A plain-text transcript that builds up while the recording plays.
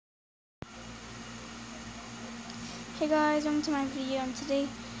Hey guys, welcome to my video, and today,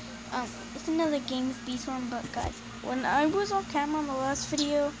 it's another game with Beeswarm. But guys, when I was off camera on the last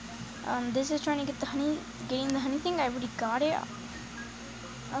video, this is trying to get the honey, getting the honey thing. I already got it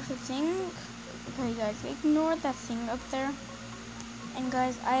off the thing. Okay guys, ignore that thing up there. And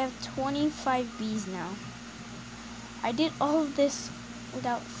guys, I have 25 bees now. I did all of this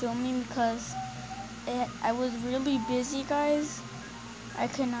without filming because I was really busy, guys. I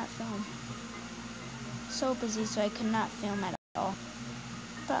could not film. So busy, so I could not film at all.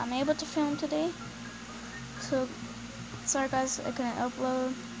 But I'm able to film today. So sorry guys, I couldn't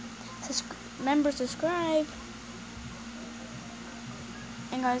upload. Remember, subscribe.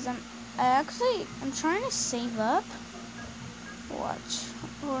 And guys, I'm trying to save up. Watch.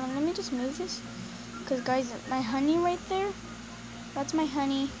 Hold on, let me just move this. Because guys, my honey right there, that's my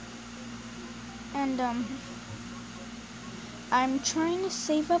honey. And I'm trying to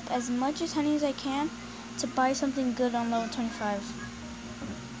save up as much as honey as I can to buy something good on level 25.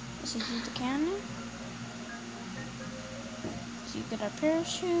 Let's just use the cannon. So you get our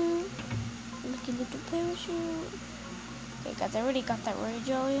parachute. Lucky little parachute. Okay guys, I already got that royal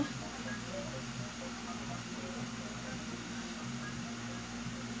jelly.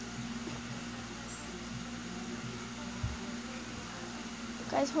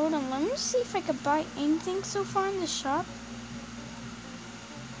 Guys, hold on. Let me see if I could buy anything so far in the shop.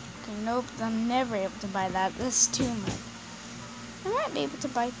 Okay, nope. I'm never able to buy that. That's too much. I might be able to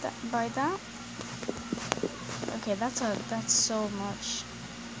buy that. Okay, that's so much.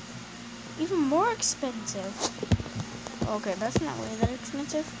 Even more expensive. Okay, that's not really that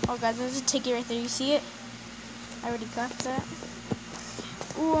expensive. Oh, guys, there's a ticket right there. You see it? I already got that.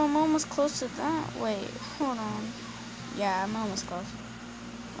 Ooh, I'm almost close to that. Wait, hold on. Yeah, I'm almost close.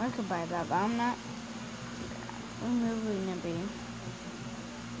 I could buy that, but I'm not. I'm really nippy.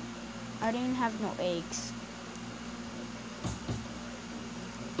 I don't even have no eggs.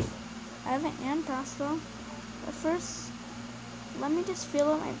 I have an ant pass though. But first, let me just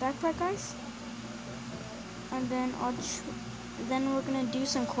fill out my backpack, guys. And then then we're gonna do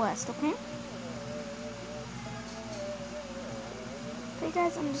some quests, okay? Okay,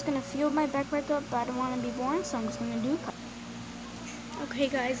 guys, I'm just gonna fill my backpack up, but I don't want to be boring, so I'm just gonna do. Okay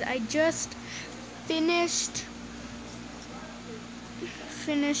guys, I just finished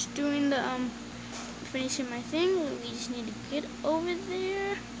doing the finishing my thing. We just need to get over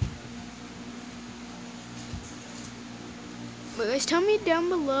there. But guys, tell me down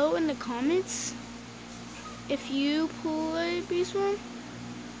below in the comments if you play Beeswarm.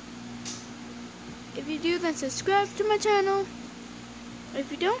 If you do, then subscribe to my channel.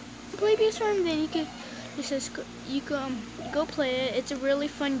 If you don't play Beeswarm, then you can go play it. It's a really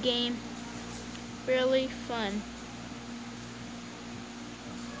fun game. Really fun.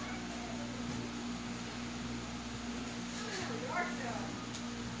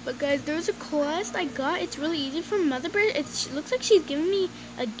 But guys, there's a quest I got. It's really easy from Mother Bird. It looks like she's giving me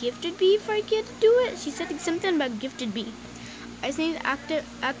a gifted bee if I get to do it. She said something about gifted bee. I just need to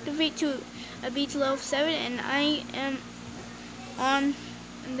activate to a bee to level 7, and I am on.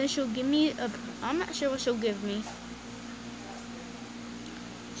 And then she'll give me I'm not sure what she'll give me.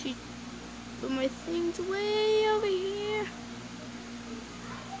 She put my things way over here.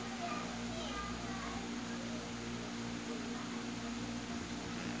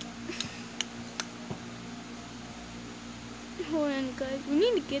 Hold on, guys. We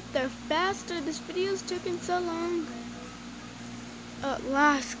need to get there faster. This video's taking so long. At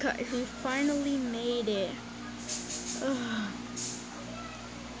last, guys, we finally made it. Ugh.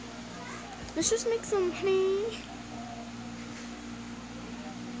 Let's just make some honey.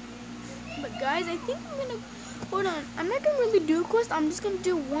 But guys, I think I'm gonna, hold on. I'm not gonna really do a quest. I'm just gonna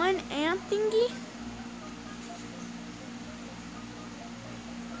do one ant thingy.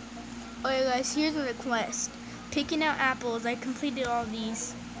 Okay guys, here's the quest. Picking out apples. I completed all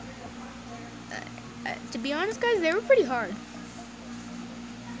these. To be honest guys, they were pretty hard.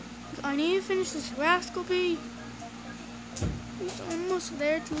 I need to finish this rascal bee. He's almost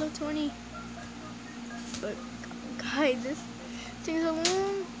there to level 20. But guys, this takes so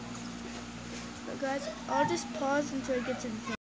long. But guys, I'll just pause until I get to the thing.